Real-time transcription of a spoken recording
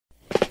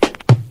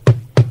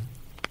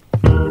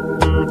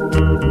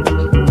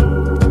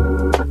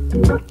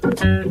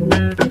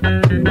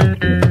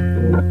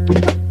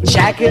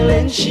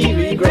Jacqueline, she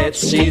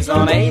regrets she's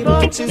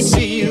unable to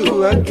see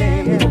you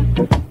again.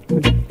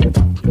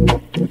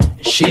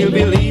 She'll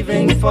be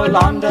leaving for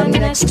London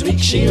next week,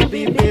 she'll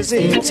be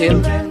busy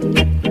till then.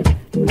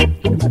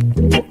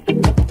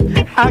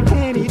 I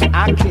can't eat,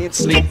 I can't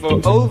sleep for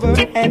over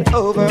and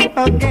over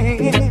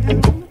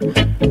again.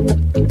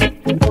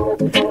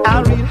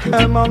 I read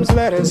her mom's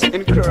letters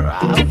and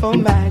cry for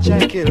my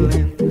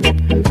Jacqueline.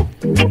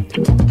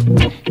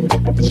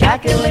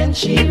 Jacqueline,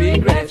 she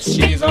regrets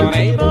she's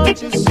unable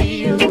to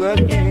see you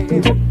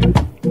again.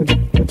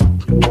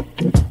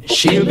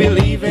 She'll be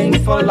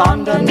leaving for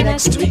London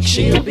next week,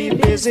 she'll be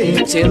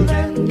busy till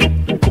then.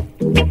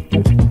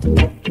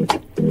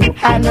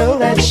 I know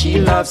that she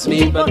loves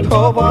me, but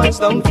poor boys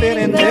don't fit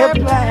in their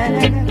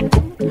plan.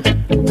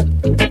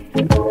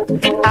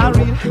 I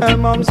read her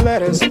mom's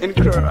letters and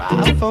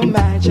cry for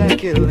my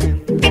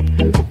Jacqueline.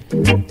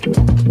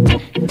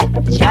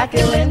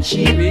 Jacqueline,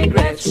 she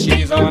regrets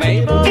she's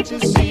unable to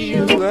see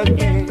you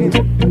again.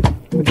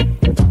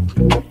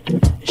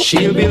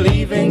 She'll be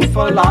leaving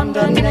for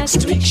London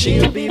next week,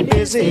 she'll be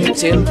busy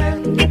till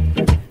then.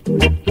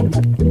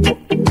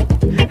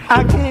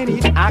 I can't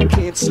eat, I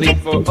can't sleep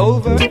for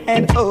over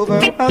and over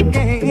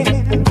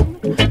again.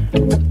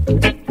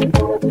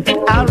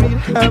 I read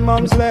her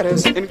mom's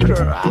letters and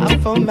cry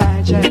for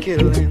my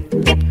Jacqueline.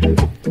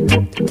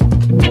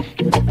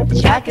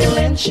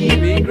 Jacqueline, she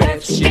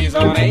regrets she's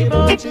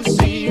unable to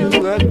see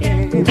you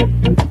again.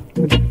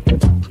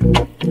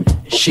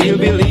 She'll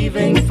be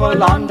leaving for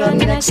London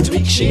next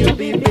week, she'll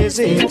be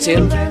busy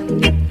till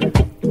then.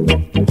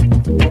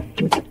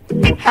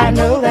 I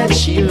know that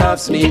she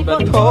loves me,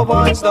 but poor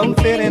boys don't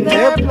fit in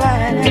their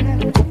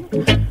plan.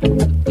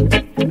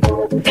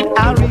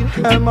 I read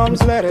her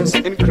mom's letters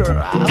and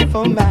cry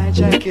for my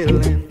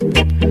Jacqueline.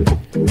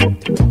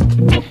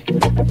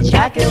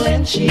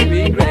 Jacqueline, she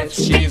regrets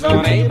she's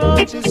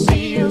unable to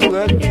see you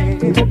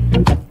again.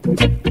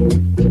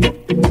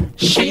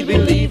 She'll be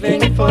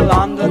leaving for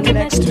London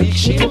next week,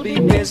 she'll be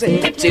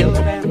busy till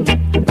then.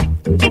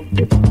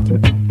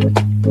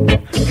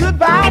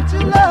 Goodbye to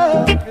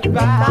love,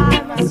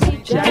 goodbye my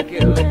sweet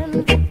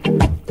Jacqueline.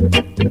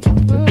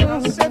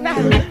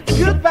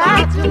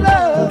 Goodbye to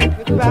love,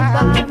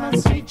 goodbye my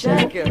sweet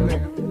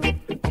Jacqueline.